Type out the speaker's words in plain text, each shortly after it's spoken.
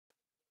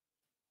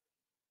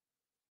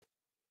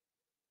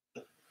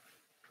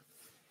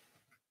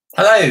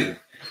Hello.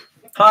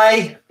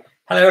 Hi.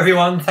 Hello,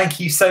 everyone. Thank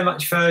you so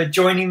much for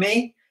joining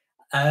me.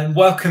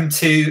 Welcome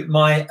to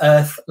my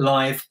Earth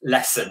Live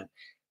lesson.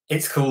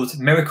 It's called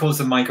Miracles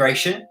of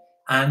Migration,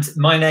 and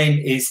my name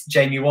is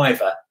Jamie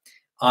Wyver.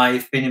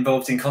 I've been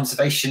involved in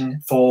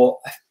conservation for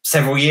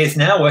several years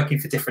now, working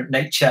for different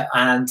nature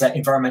and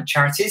environment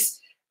charities.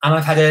 And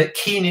I've had a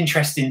keen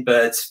interest in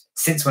birds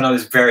since when I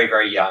was very,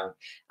 very young.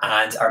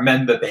 And I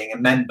remember being a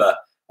member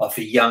of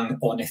the Young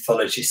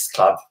Ornithologists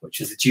Club, which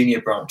was a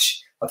junior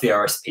branch of the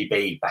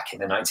RSPB back in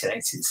the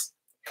 1980s.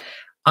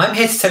 I'm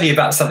here to tell you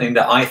about something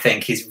that I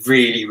think is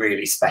really,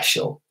 really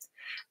special.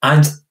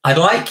 And I'd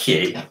like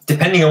you,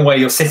 depending on where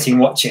you're sitting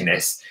watching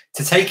this,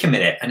 to take a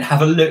minute and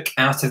have a look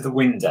out of the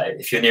window.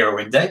 If you're near a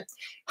window,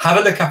 have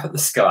a look up at the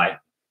sky,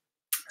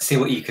 see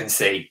what you can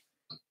see.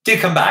 Do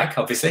come back,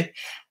 obviously.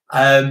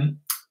 And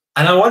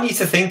I want you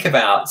to think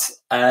about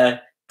the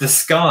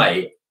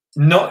sky,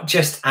 not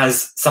just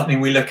as something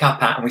we look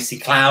up at and we see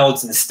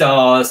clouds and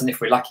stars, and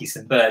if we're lucky,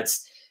 some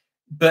birds,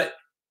 but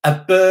a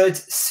bird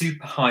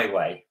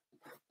superhighway.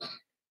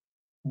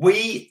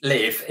 We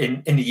live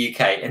in the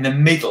UK in the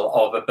middle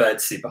of a bird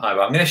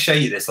superhighway. I'm going to show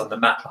you this on the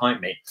map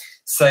behind me.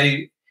 So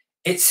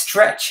it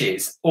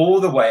stretches all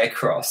the way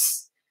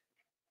across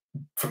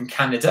from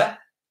Canada,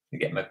 to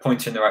get my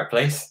pointer in the right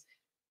place,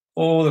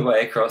 all the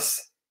way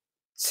across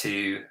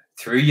to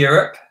through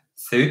Europe,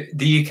 through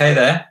the UK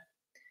there,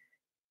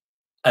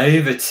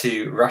 over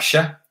to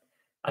Russia,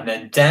 and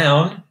then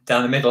down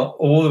the middle,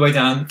 all the way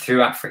down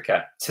through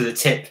Africa to the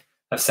tip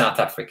of South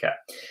Africa.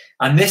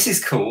 And this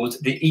is called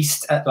the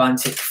East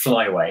Atlantic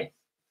Flyway.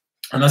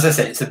 And as I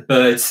said, it's a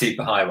bird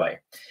superhighway.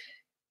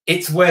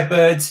 It's where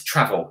birds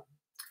travel.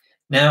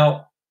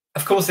 Now,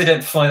 of course, they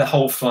don't fly the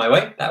whole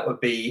flyway. That would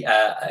be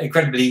an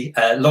incredibly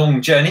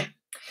long journey.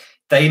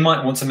 They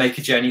might want to make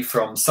a journey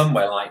from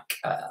somewhere like,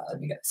 let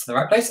me get to the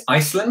right place,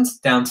 Iceland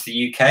down to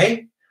the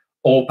UK,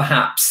 or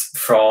perhaps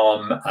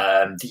from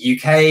the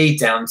UK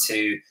down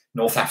to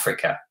North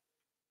Africa.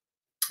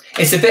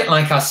 It's a bit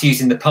like us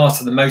using the part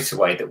of the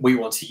motorway that we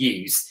want to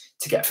use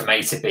to get from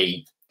A to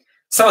B.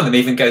 Some of them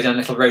even go down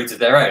little roads of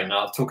their own, and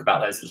I'll talk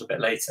about those a little bit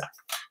later.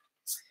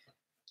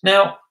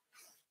 Now,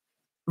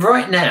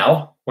 right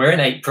now, we're in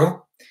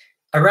April.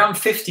 Around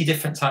 50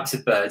 different types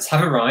of birds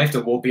have arrived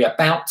or will be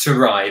about to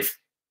arrive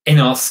in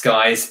our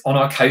skies, on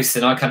our coasts,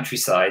 in our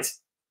countryside.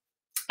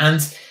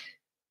 And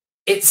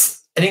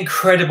it's an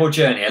incredible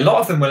journey. A lot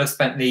of them will have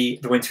spent the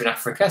winter in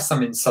Africa,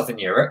 some in southern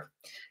Europe.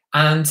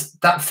 And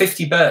that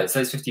 50 birds,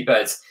 those 50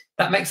 birds,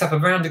 that makes up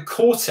around a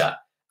quarter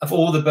of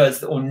all the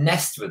birds that will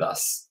nest with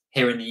us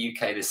here in the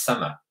UK this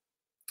summer.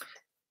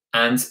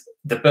 And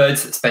the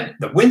birds that spent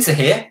the winter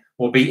here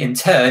will be in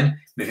turn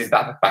moving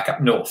back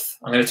up north.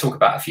 I'm going to talk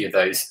about a few of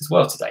those as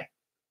well today.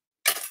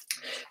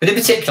 But in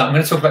particular, I'm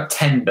going to talk about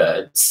 10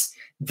 birds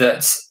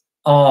that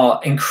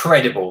are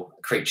incredible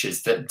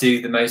creatures that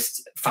do the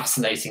most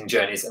fascinating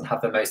journeys and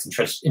have the most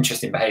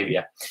interesting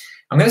behaviour.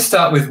 I'm going to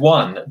start with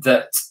one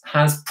that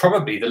has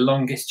probably the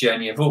longest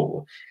journey of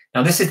all.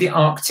 Now, this is the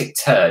Arctic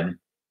tern.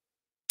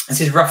 This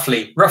is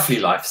roughly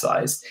life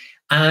size.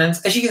 And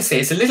as you can see,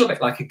 it's a little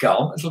bit like a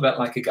gull,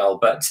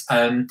 but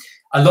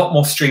a lot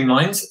more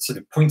streamlined, sort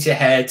of pointy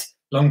head,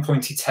 long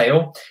pointy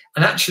tail.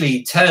 And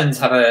actually, terns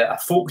have a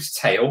forked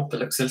tail that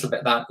looks a little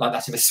bit like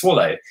that of a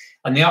swallow.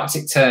 And the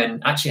Arctic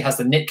tern actually has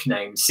the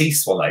nickname sea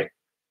swallow.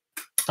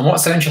 And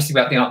what's so interesting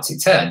about the Arctic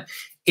tern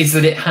is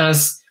that it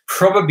has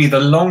probably the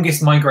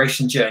longest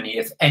migration journey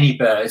of any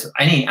bird or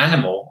any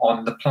animal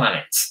on the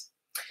planet.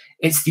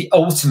 It's the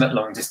ultimate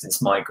long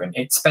distance migrant.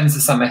 It spends the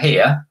summer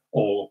here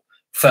or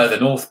further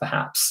north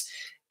perhaps.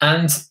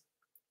 And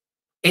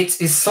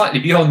it is slightly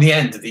beyond the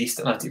end of the East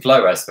Atlantic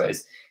flyway, I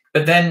suppose.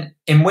 But then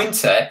in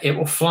winter, it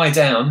will fly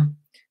down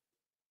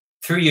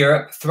through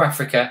Europe, through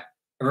Africa,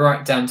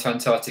 right down to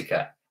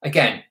Antarctica.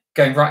 Again,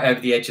 going right over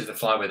the edge of the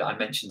flyway that I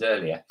mentioned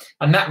earlier.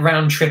 And that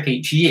round trip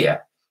each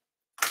year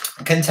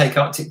can take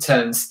Arctic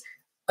terns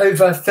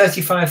over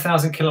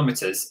 35,000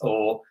 kilometres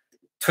or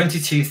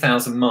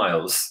 22,000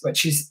 miles,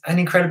 which is an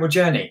incredible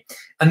journey.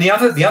 And the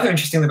other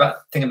interesting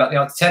thing about the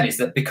Arctic tern is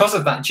that because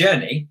of that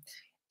journey,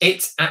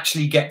 it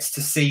actually gets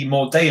to see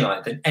more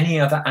daylight than any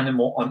other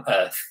animal on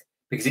Earth,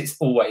 because it's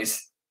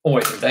always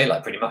in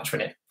daylight pretty much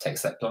when it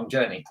takes that long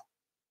journey.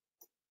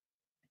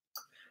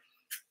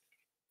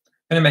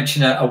 I'm going to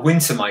mention a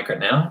winter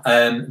migrant now.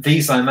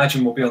 These, I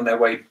imagine, will be on their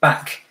way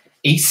back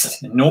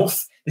east and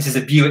north. This is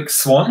a Buick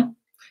swan.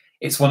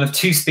 It's one of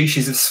two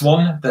species of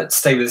swan that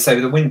stay with us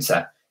over the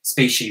winter.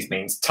 Species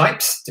means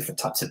types, different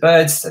types of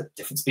birds, so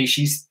different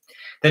species.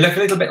 They look a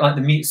little bit like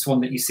the mute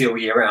swan that you see all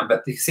year round,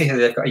 but you see here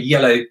they've got a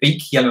yellow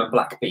beak, yellow and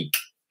black beak,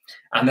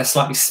 and they're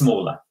slightly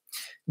smaller.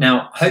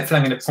 Now, hopefully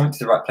I'm going to point to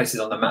the right places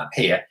on the map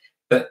here,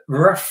 but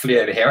roughly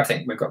over here, I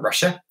think we've got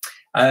Russia.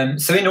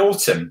 So in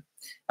autumn,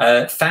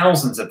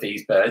 thousands of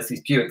these birds,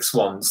 these Buick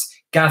swans,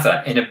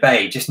 gather in a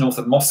bay just north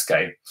of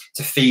Moscow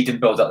to feed and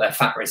build up their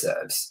fat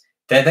reserves.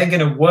 They're then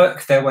going to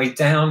work their way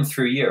down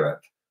through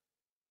Europe,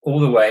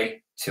 all the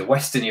way to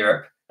Western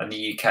Europe and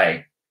the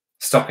UK,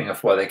 stopping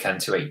off where they can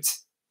to eat.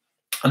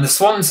 And the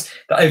swans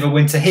that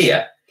overwinter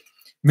here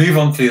move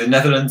on through the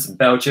Netherlands and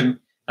Belgium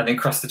and then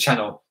cross the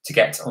Channel to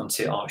get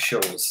onto our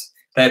shores.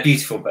 They're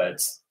beautiful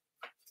birds.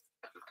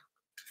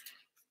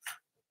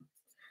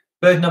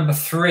 Bird number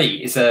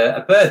 3 is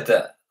a bird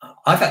that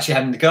I've actually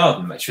had in the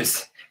garden, which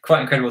was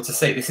quite incredible to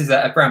see. This is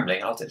a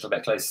brambling. I'll hold it a little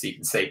bit closer so you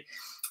can see.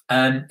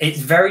 It's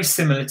very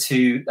similar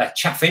to a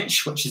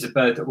chaffinch, which is a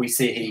bird that we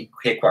see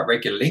here quite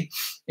regularly.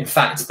 In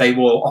fact, they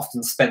will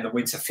often spend the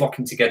winter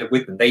flocking together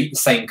with them. They eat the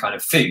same kind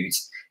of food,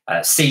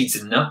 seeds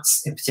and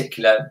nuts, in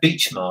particular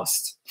beech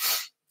mast.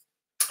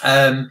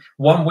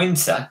 One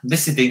winter,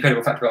 this is the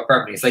incredible fact about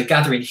brambling, is they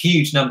gather in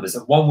huge numbers.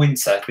 And one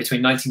winter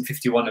between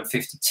 1951 and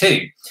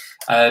 52,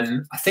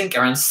 I think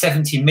around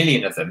 70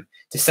 million of them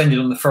descended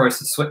on the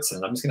forest of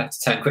Switzerland. I'm just going to have to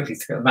turn quickly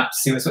through the map to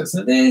see where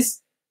Switzerland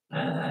is.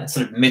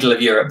 Sort of middle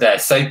of Europe there.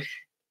 So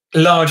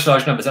large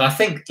numbers. And I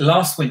think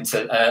last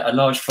winter a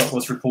large flock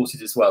was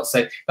reported as well.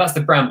 So that's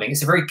the brambling.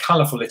 It's a very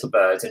colourful little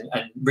bird and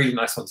really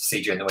nice one to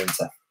see during the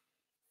winter.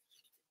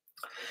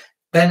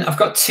 Then I've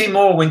got 2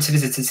 more winter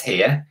visitors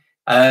here.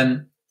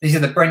 These are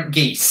the Brent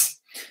geese.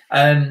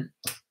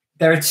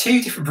 There are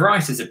 2 different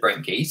varieties of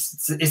Brent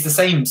geese. It's the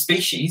same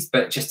species,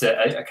 but just a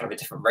kind of a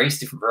different race,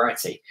 different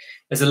variety.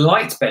 There's a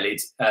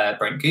light-bellied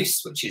Brent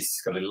goose, which has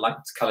got a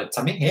light-coloured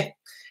tummy here.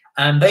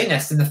 And they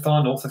nest in the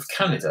far north of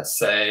Canada.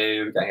 So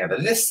we're going over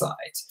this side.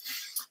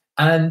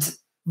 And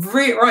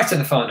right in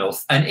the far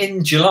north. And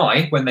in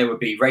July, when they would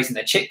be raising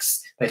their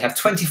chicks, they'd have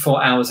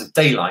 24 hours of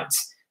daylight.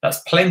 That's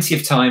plenty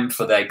of time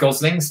for their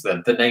goslings,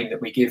 the name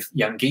that we give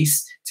young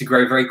geese, to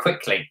grow very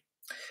quickly.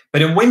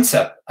 But in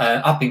winter,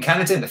 up in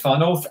Canada, in the far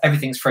north,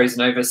 everything's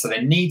frozen over, so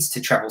they need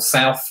to travel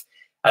south,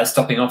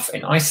 stopping off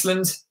in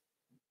Iceland,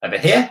 over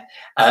here,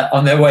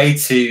 on their way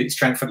to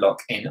Strangford Lough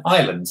in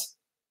Ireland.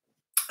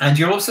 And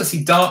you'll also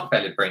see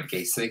dark-bellied Brent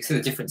geese, so you can see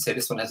the difference here.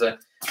 This one has a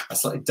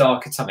slightly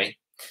darker tummy.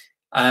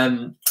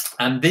 And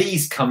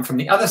these come from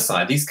the other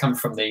side. These come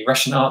from the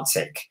Russian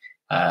Arctic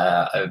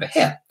over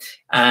here.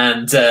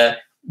 And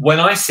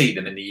when I see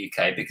them in the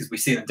UK, because we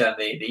see them down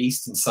the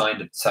eastern side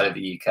of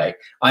the UK,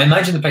 I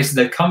imagine the places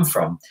they've come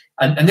from.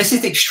 And this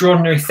is the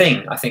extraordinary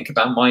thing, I think,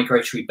 about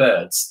migratory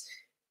birds.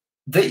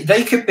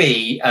 They could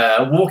be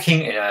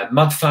walking in a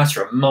mudflat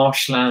or a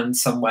marshland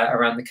somewhere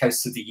around the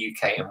coast of the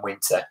UK in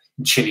winter,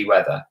 in chilly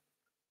weather.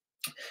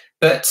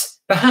 But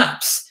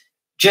perhaps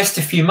just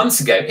a few months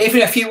ago,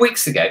 even a few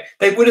weeks ago,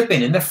 they would have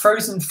been in the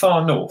frozen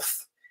far north.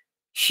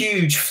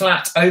 Huge,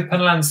 flat,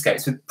 open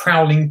landscapes with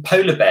prowling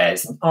polar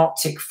bears and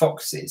Arctic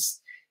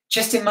foxes.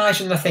 Just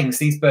imagine the things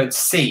these birds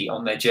see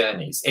on their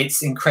journeys.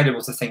 It's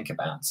incredible to think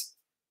about.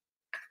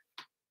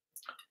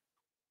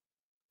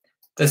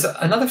 There's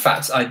another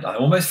fact I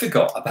almost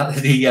forgot about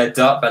the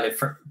dark-bellied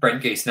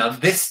Brent goose. Now,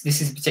 this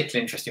is a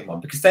particularly interesting one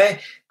because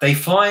they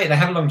fly, they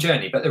have a long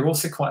journey, but they're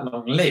also quite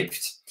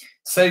long-lived.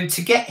 So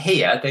to get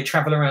here, they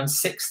travel around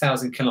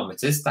 6,000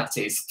 kilometres. That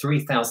is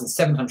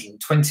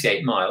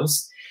 3,728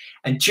 miles.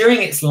 And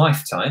during its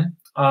lifetime,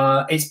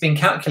 it's been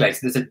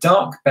calculated that a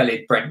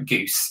dark-bellied Brent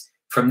goose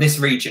from this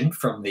region,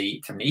 from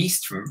the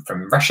east,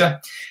 from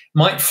Russia,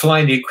 might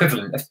fly the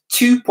equivalent of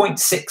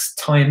 2.6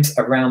 times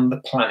around the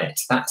planet.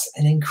 That's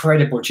an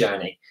incredible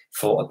journey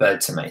for a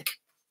bird to make.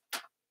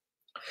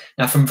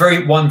 Now, from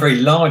one very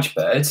large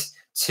bird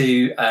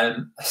to a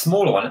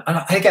smaller one,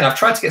 and again, I've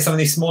tried to get some of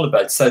these smaller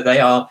birds, so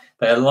they are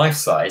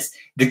life-size.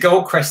 The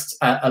goldcrest,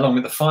 along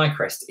with the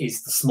firecrest,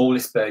 is the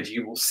smallest bird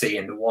you will see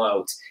in the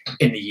wild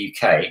in the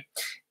UK.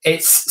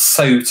 It's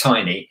so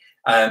tiny.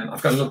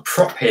 I've got a little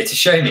prop here to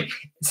show you.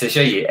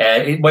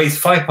 It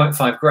weighs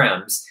 5.5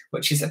 grams,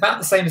 which is about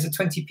the same as a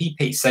 20p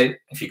piece. So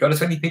if you've got a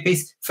 20p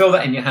piece, fill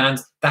that in your hand.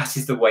 That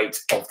is the weight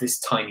of this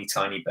tiny,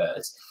 tiny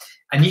bird.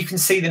 And you can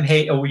see them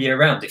here all year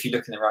round if you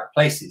look in the right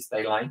places.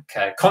 They like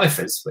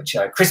conifers, which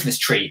are Christmas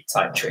tree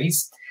type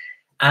trees.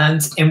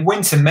 And in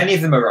winter, many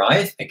of them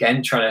arrive,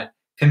 again, trying to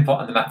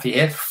pinpoint on the map for you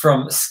here,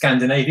 from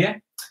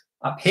Scandinavia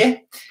up here.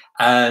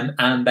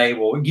 And they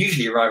will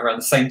usually arrive around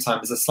the same time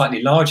as a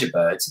slightly larger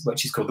bird,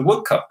 which is called the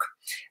woodcock.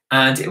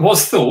 And it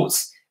was thought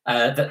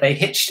that they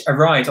hitched a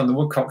ride on the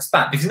woodcock's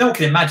back, because no one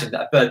can imagine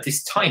that a bird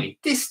this tiny,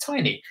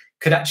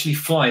 could actually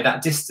fly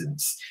that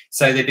distance.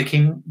 So they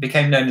became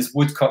known as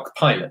woodcock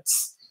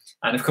pilots.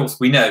 And of course,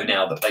 we know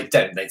now that they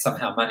don't. They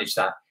somehow manage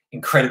that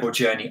incredible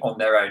journey on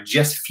their own,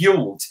 just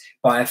fueled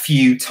by a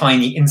few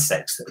tiny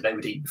insects that they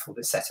would eat before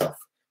they set off.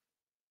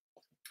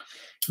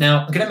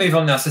 Now, I'm going to move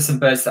on now to some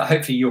birds that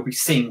hopefully you'll be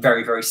seeing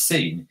very, very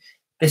soon.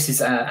 This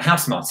is a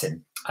house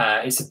martin.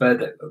 It's a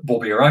bird that will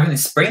be arriving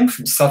this spring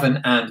from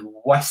southern and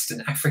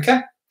western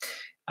Africa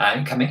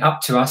and coming up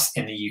to us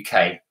in the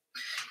UK.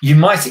 You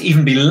might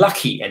even be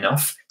lucky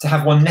enough to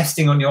have one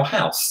nesting on your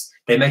house.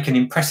 They make an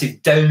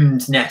impressive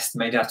domed nest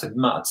made out of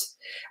mud.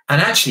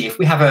 And actually, if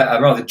we have a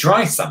rather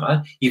dry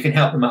summer, you can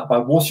help them out by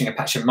watering a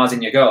patch of mud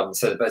in your garden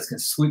so the birds can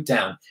swoop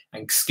down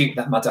and scoop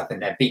that mud up in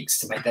their beaks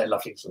to make their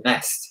lovely little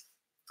nest.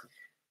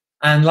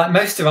 And like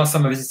most of our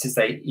summer visitors,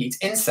 they eat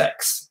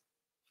insects.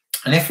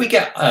 And if we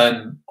get,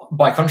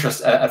 by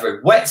contrast, a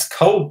very wet,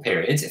 cold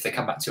period, if they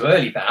come back too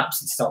early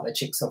perhaps and start their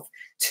chicks off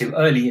too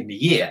early in the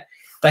year,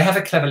 they have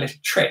a clever little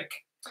trick.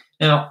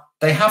 Now,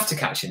 they have to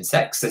catch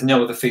insects. There's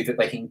no other food that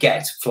they can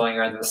get flying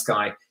around in the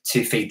sky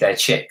to feed their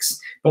chicks.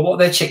 But what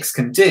their chicks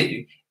can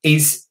do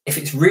is, if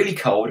it's really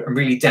cold and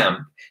really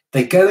damp,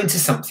 they go into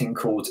something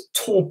called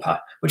torpor,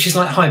 which is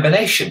like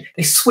hibernation.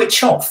 They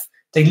switch off.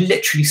 They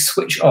literally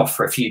switch off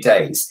for a few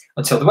days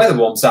until the weather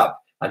warms up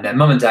and their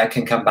mum and dad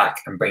can come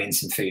back and bring in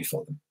some food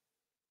for them.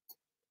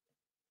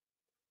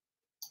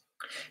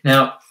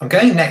 Now, I'm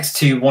going next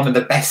to one of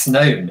the best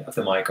known of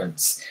the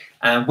migrants.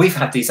 And we've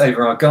had these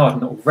over our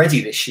garden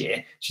already this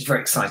year, which is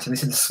very exciting.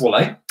 This is the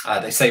swallow.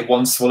 They say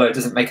one swallow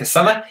doesn't make a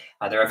summer.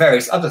 And there are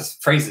various other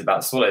phrases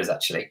about swallows,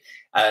 actually.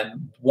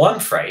 One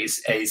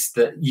phrase is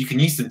that you can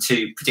use them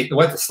to predict the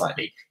weather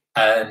slightly.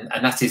 And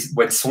that is,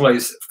 when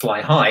swallows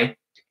fly high,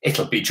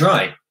 it'll be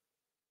dry.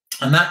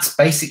 And that's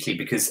basically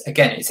because,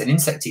 again, it's an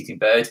insect-eating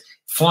bird,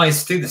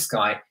 flies through the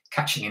sky,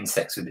 catching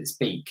insects with its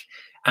beak.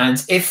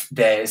 And if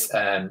there's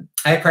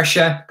air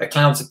pressure, the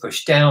clouds are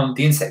pushed down,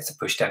 the insects are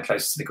pushed down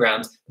closer to the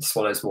ground, the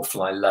swallows will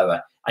fly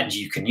lower. And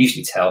you can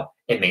usually tell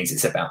it means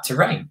it's about to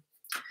rain.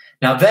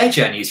 Now, their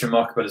journey is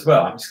remarkable as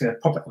well. I'm just going to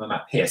pop it on the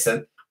map here.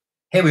 So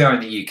here we are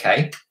in the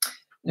UK.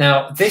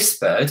 Now, this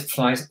bird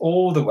flies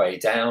all the way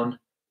down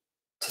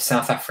to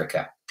South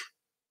Africa.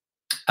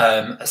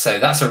 So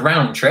that's a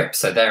round trip,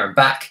 so there and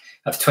back,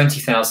 of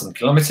 20,000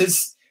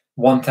 kilometres,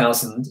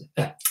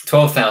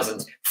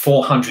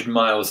 12,400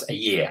 miles a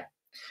year.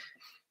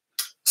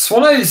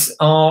 Swallows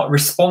are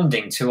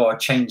responding to our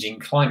changing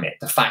climate,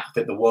 the fact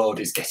that the world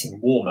is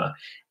getting warmer,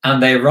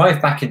 and they arrive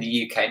back in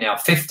the UK now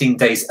 15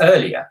 days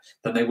earlier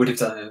than they would have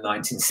done in the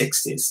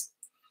 1960s.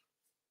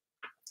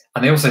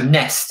 And they also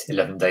nest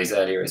 11 days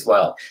earlier as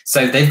well.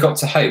 So they've got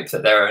to hope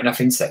that there are enough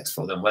insects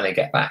for them when they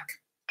get back.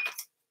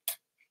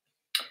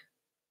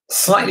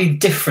 Slightly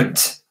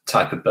different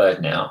type of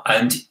bird now,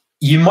 and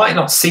you might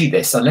not see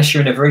this unless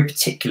you're in a very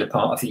particular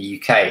part of the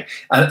UK.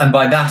 And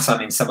by that, I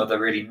mean some of the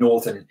really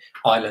northern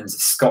islands of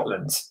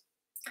Scotland.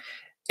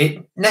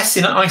 It nests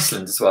in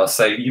Iceland as well,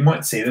 so you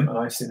might see them, and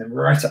I've seen them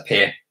right up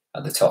here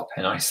at the top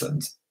in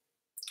Iceland.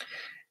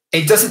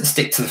 It doesn't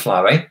stick to the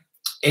flyway.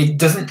 It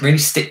doesn't really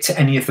stick to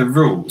any of the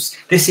rules.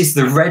 This is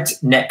the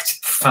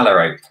red-necked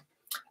phalarope.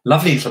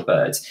 Lovely little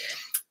bird.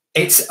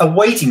 It's a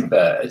wading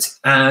bird,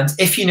 and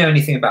if you know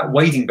anything about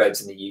wading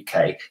birds in the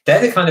UK, they're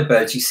the kind of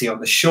birds you see on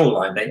the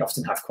shoreline. They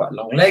often have quite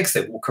long legs.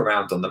 They walk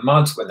around on the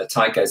mud when the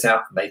tide goes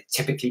out, and they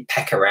typically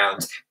peck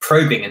around,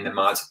 probing in the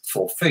mud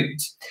for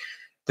food.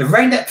 The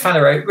red-necked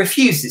phalarope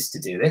refuses to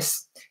do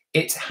this.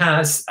 It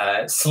has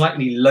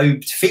slightly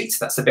lobed feet.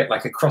 That's a bit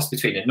like a cross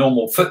between a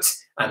normal foot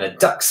and a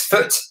duck's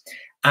foot.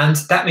 And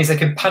that means they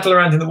can paddle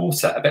around in the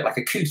water, a bit like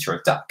a coot or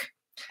a duck.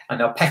 And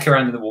they'll peck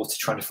around in the water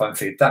trying to find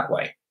food that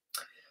way.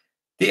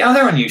 The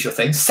other unusual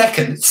thing,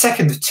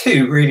 second of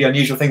two really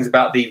unusual things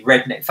about the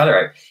red-necked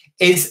phalarope,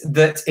 is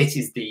that it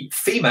is the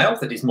female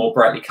that is more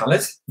brightly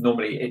coloured.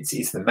 Normally it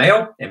is the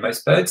male in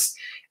most birds.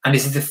 And it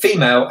is the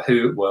female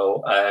who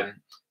will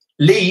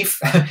leave.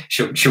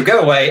 she'll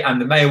go away, and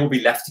the male will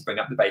be left to bring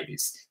up the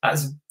babies.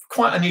 That's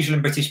quite unusual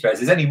in British birds.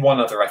 There's only one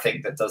other, I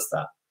think, that does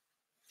that.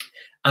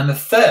 And the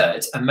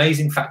third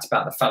amazing fact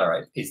about the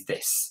phalarope is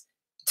this,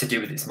 to do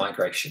with its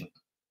migration.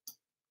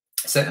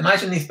 So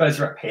imagine these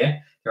birds are up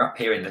here. They're up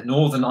here in the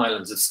northern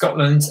islands of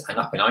Scotland and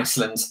up in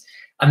Iceland.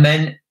 And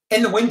then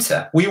in the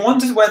winter, we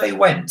wondered where they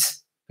went.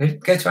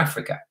 They'd go to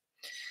Africa.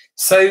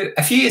 So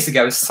a few years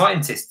ago,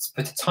 scientists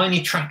put a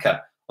tiny tracker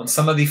on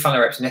some of the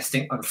phalaropes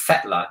nesting on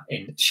Fetla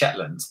in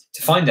Shetland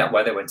to find out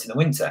where they went in the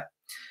winter.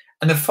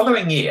 And the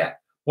following year,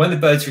 when the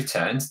birds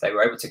returned, they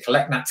were able to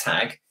collect that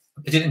tag,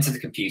 put it into the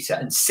computer,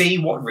 and see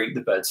what route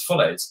the birds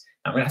followed.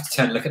 I'm going to have to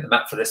turn and look at the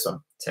map for this one,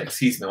 so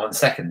excuse me 1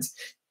 second.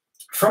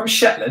 From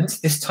Shetland,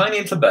 this tiny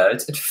little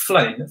bird had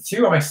flown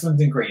through Iceland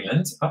and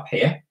Greenland, up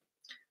here.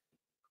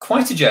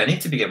 Quite a journey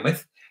to begin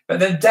with. But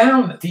then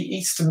down the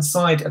eastern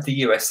side of the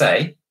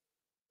USA,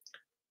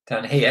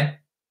 down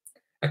here,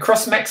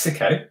 across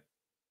Mexico,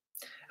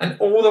 and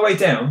all the way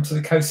down to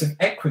the coast of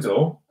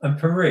Ecuador and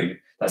Peru.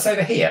 That's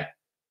over here.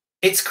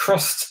 It's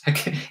crossed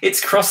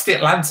the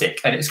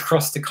Atlantic, and it's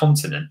crossed the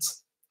continent.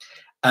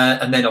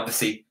 And then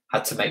obviously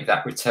had to make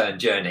that return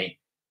journey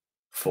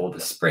for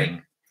the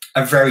spring.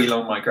 A very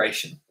long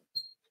migration.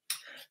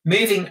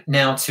 Moving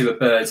now to a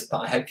bird that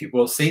I hope you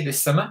will see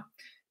this summer.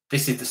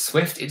 This is the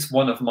swift. It's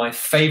one of my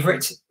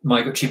favourite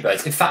migratory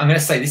birds. In fact, I'm going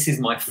to say this is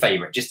my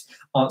favourite, just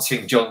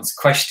answering John's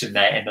question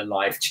there in the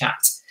live chat.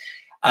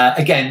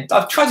 Again,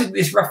 I've tried to do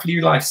this roughly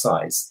life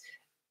size.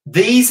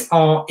 These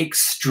are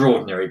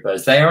extraordinary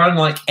birds. They are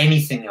unlike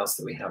anything else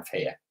that we have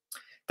here.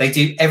 They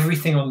do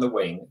everything on the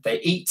wing. They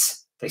eat,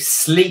 they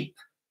sleep,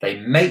 they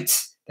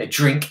mate, they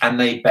drink, and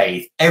they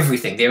bathe.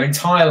 Everything. Their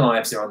entire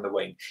lives are on the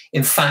wing.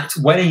 In fact,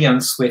 when a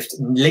young swift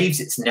leaves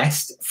its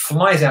nest,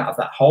 flies out of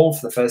that hole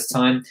for the first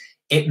time,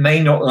 it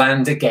may not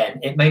land again.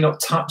 It may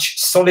not touch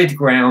solid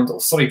ground or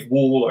solid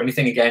wall or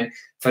anything again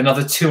for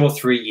another 2 or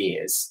 3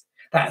 years.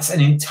 That's an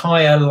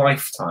entire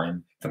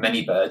lifetime for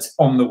many birds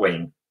on the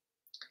wing.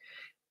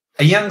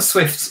 A young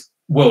swift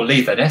will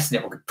leave their nest,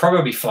 and it will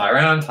probably fly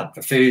around, hunt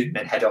for food, and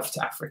then head off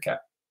to Africa.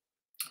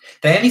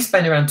 They only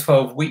spend around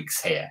 12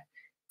 weeks here.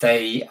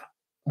 They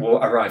will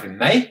arrive in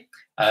May.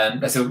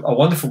 There's a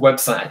wonderful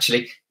website,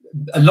 actually.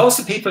 Lots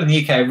of people in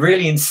the UK are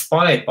really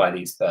inspired by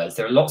these birds.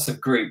 There are lots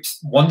of groups,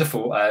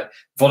 wonderful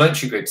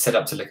voluntary groups set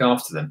up to look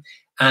after them.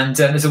 And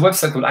there's a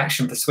website called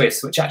Action for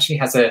Swifts, which actually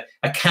has a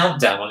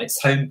countdown on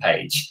its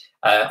homepage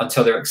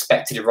until their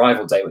expected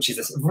arrival date, which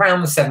is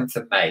around the 7th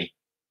of May.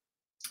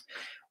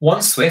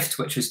 One swift,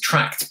 which was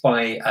tracked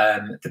by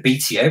the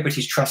BTO,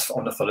 British Trust for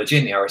Ornithology,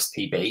 and the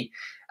RSPB,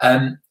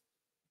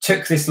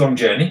 took this long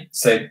journey,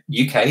 so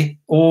UK,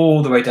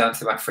 all the way down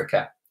to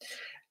Africa.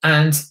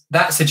 And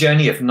that's a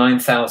journey of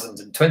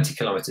 9,020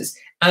 kilometres.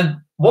 And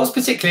what's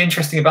particularly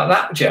interesting about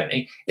that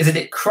journey is that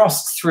it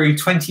crossed through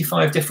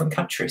 25 different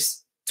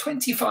countries.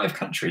 25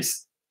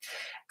 countries.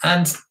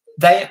 And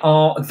they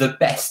are the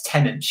best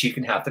tenants you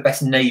can have, the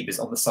best neighbours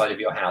on the side of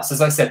your house. As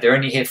I said, they're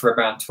only here for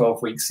around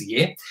 12 weeks a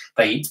year.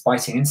 They eat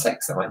biting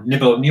insects. They might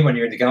nibble on you when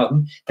you're in the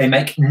garden. They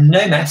make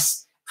no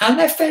mess. And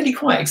they're fairly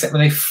quiet, except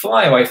when they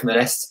fly away from the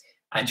nest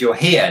and you'll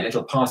hear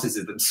little parties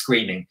of them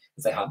screaming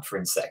as they hunt for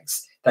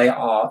insects. They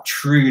are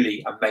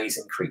truly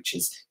amazing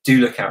creatures. Do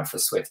look out for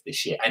swift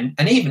this year. And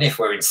even if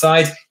we're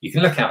inside, you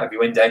can look out of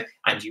your window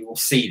and you will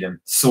see them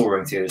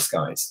soaring through the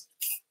skies.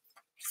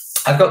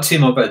 I've got 2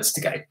 more birds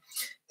to go.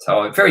 So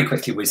I'll very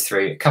quickly whiz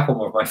through a couple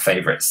more of my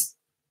favourites.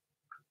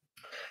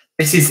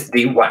 This is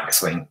the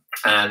waxwing,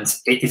 and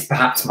it is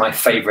perhaps my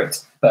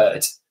favourite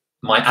bird,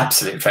 my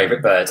absolute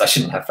favourite bird. I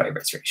shouldn't have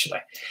favourites, actually.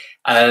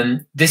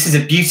 This is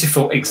a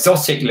beautiful,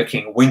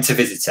 exotic-looking winter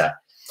visitor.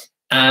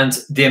 And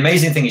the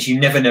amazing thing is you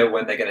never know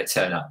when they're going to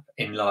turn up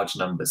in large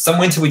numbers. Some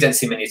winter we don't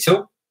see many at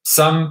all.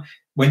 Some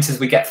winters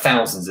we get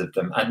thousands of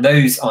them, and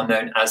those are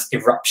known as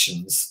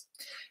eruptions.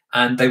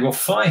 And they will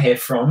fly here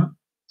from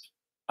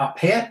up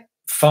here,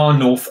 far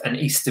north and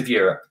east of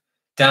Europe,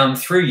 down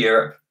through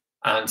Europe,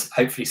 and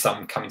hopefully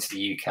some coming to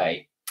the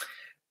UK.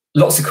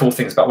 Lots of cool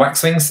things about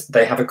waxwings.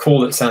 They have a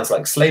call that sounds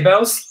like sleigh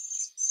bells.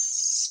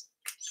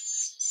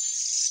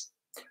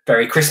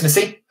 Very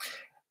Christmassy.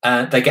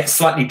 They get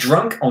slightly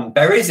drunk on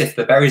berries. If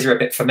the berries are a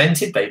bit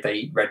fermented, they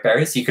eat red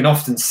berries. You can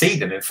often see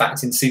them, in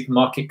fact, in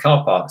supermarket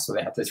car parks where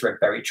they have those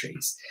red berry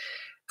trees.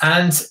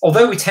 And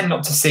although we tend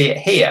not to see it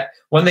here,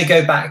 when they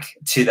go back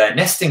to their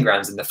nesting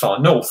grounds in the far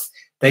north,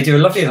 they do a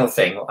lovely little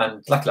thing.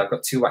 And luckily, I've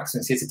got 2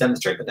 waxwings here to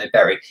demonstrate, but no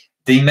berry.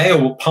 The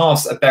male will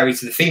pass a berry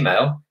to the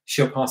female.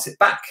 She'll pass it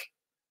back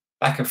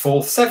and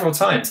forth several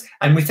times.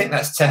 And we think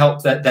that's to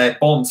help their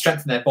bond,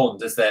 strengthen their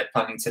bond as they're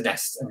planning to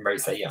nest and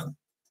raise their young.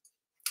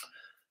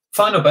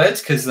 Final bird,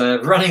 because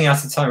running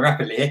out of time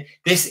rapidly here.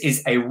 This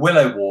is a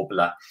willow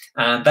warbler,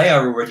 and they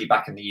are already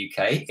back in the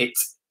UK.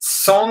 Its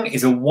song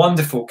is a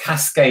wonderful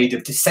cascade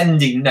of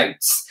descending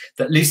notes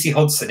that Lucy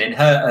Hodson, in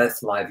her Earth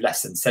Live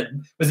lesson, said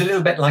was a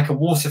little bit like a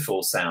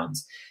waterfall sound.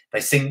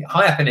 They sing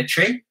high up in a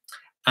tree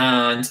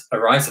and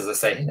arrives, as I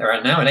say,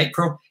 around now in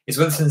April, is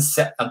with us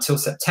until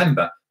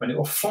September, when it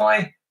will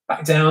fly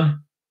back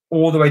down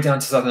all the way down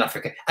to Southern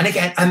Africa. And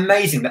again,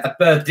 amazing that a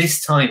bird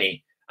this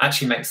tiny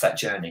actually makes that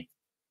journey.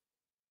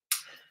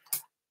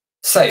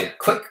 So,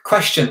 quick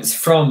questions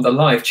from the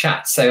live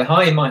chat. So,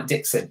 hi, Mike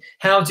Dixon.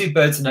 How do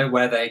birds know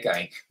where they're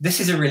going? This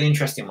is a really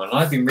interesting one.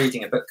 I've been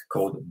reading a book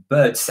called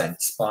Bird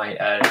Sense by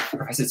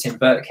Professor Tim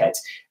Birkhead.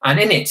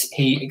 And in it,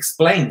 he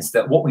explains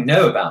that what we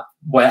know about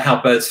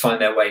how birds find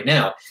their way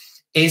now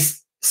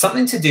is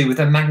something to do with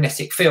the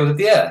magnetic field of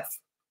the Earth.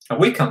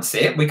 And we can't see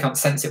it, we can't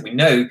sense it. We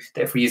know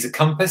that if we use a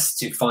compass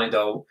to find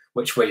out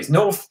which way is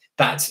north,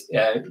 that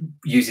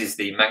uses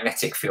the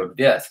magnetic field of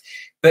the Earth.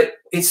 But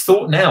it's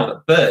thought now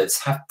that birds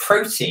have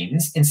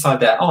proteins inside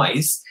their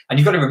eyes, and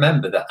you've got to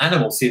remember that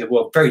animals see the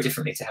world very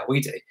differently to how we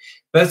do.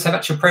 Birds have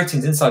actual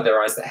proteins inside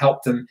their eyes that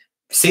help them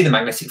see the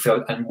magnetic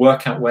field and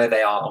work out where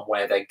they are and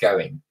where they're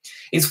going.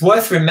 It's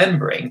worth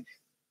remembering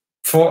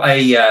for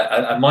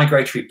a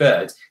migratory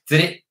bird that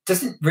it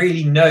doesn't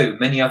really know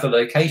many other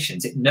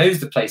locations. It knows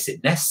the place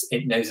it nests,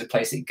 it knows the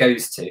place it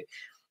goes to.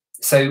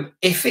 So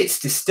if it's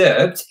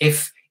disturbed,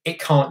 if it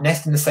can't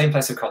nest in the same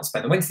place or can't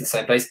spend the winter in the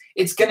same place,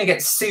 it's going to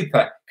get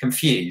super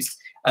confused.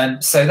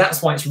 So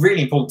that's why it's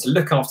really important to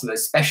look after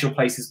those special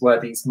places where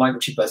these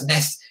migratory birds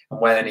nest and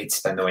where they need to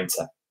spend the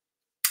winter.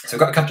 So I've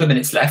got a couple of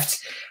minutes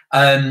left.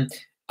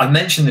 I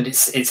mentioned that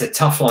it's a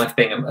tough life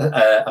being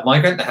a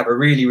migrant. They have a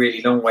really,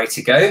 really long way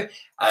to go,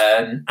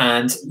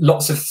 and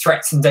lots of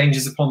threats and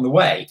dangers upon the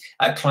way,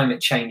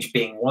 climate change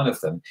being one of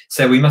them.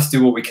 So we must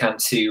do all we can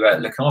to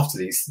look after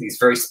these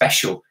very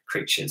special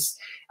creatures.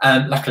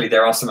 Luckily,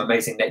 there are some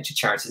amazing nature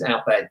charities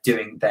out there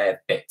doing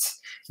their bit.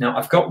 Now,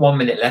 I've got 1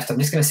 minute left. I'm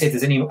just going to see if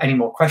there's any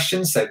more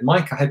questions. So,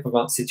 Mike, I hope I've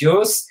answered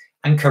yours.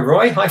 And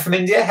Karoy, hi from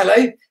India.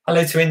 Hello.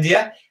 Hello to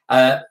India.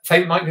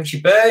 Favourite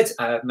migratory bird?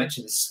 I've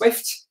mentioned the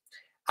swift.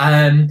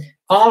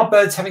 Are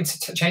birds having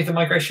to change their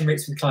migration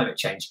routes with climate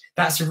change?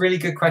 That's a really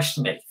good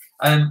question, Nick.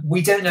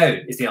 We don't know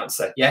is the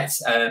answer yet.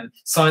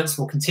 Science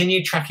will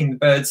continue tracking the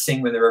birds,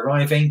 seeing when they're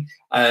arriving.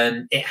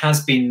 It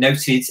has been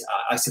noted,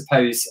 I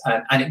suppose,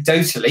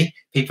 anecdotally,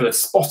 people have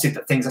spotted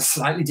that things are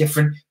slightly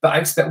different, but I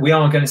expect we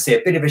are going to see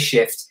a bit of a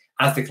shift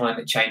as the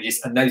climate changes,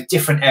 and those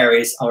different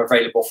areas are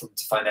available for them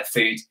to find their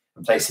food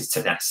and places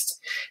to nest.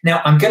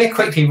 Now, I'm going to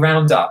quickly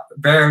round up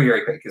very,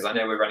 very quick, because I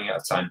know we're running out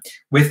of time,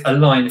 with a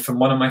line from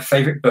one of my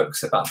favourite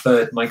books about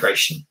bird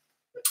migration.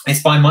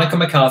 It's by Michael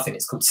McCarthy, and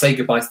it's called Say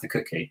Goodbye to the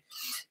Cuckoo.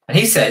 And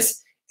he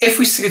says, if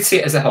we could see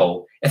it as a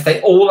whole, if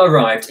they all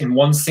arrived in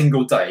one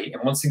single day, in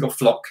one single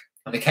flock,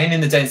 and they came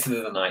in the density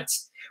of the night,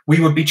 we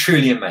would be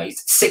truly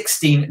amazed.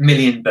 16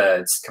 million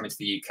birds coming to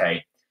the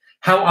UK.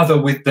 How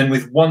other than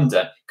with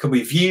wonder could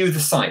we view the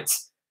sight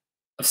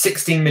of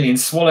 16 million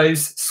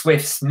swallows,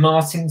 swifts,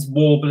 martins,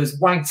 warblers,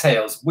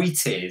 wagtails,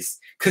 wheatears,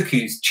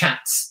 cuckoos,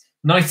 chats,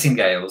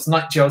 nightingales,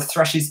 nightjars,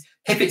 thrushes,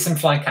 pipits and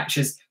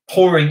flycatchers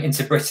pouring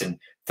into Britain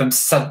from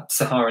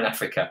sub-Saharan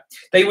Africa?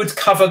 They would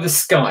cover the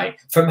sky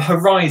from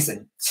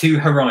horizon to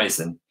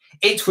horizon.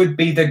 It would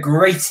be the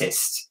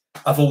greatest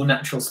of all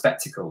natural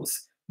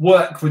spectacles.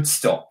 Work would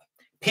stop.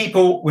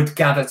 People would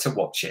gather to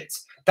watch it.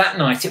 That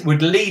night, it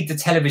would lead the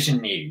television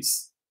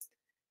news.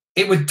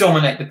 It would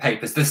dominate the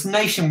papers. This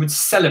nation would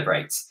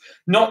celebrate,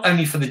 not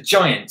only for the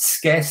giant,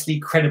 scarcely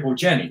credible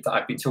journey that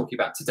I've been talking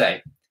about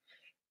today,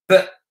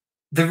 but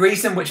the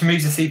reason which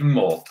moves us even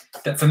more,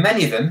 that for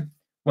many of them,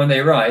 when they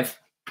arrive,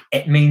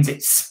 it means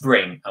it's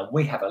spring, and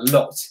we have a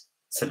lot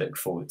to look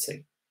forward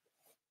to.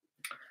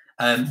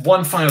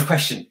 One final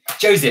question.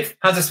 Joseph,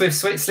 how does a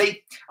swift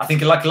sleep? I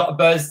think like a lot of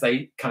birds,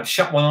 they kind of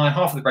shut one eye,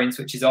 half of the brain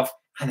switches off,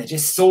 and they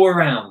just soar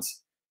around.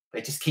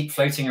 They just keep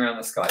floating around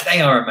the sky.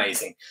 They are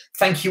amazing.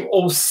 Thank you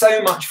all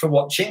so much for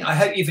watching. I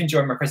hope you've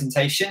enjoyed my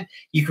presentation.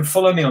 You can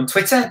follow me on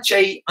Twitter,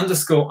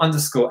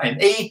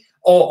 J__ME,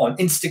 or on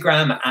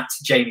Instagram at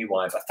Jamie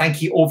Wyver.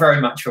 Thank you all very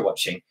much for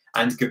watching,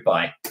 and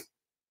goodbye.